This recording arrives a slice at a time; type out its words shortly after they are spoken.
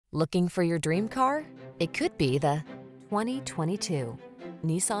Looking for your dream car? It could be the 2022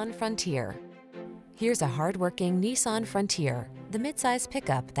 Nissan Frontier. Here's a hard-working Nissan Frontier, the midsize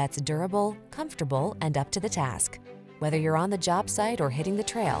pickup that's durable, comfortable, and up to the task. Whether you're on the job site or hitting the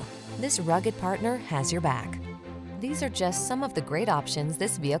trail, this rugged partner has your back. These are just some of the great options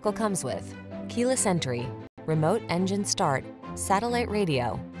this vehicle comes with: keyless entry, remote engine start, satellite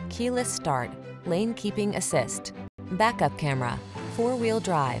radio, keyless start, lane keeping assist, backup camera, four-wheel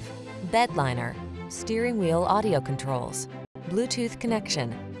drive, bed liner, steering wheel audio controls, Bluetooth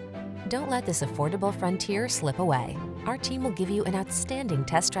connection. Don't let this affordable Frontier slip away. Our team will give you an outstanding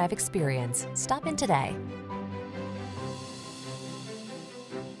test drive experience. Stop in today.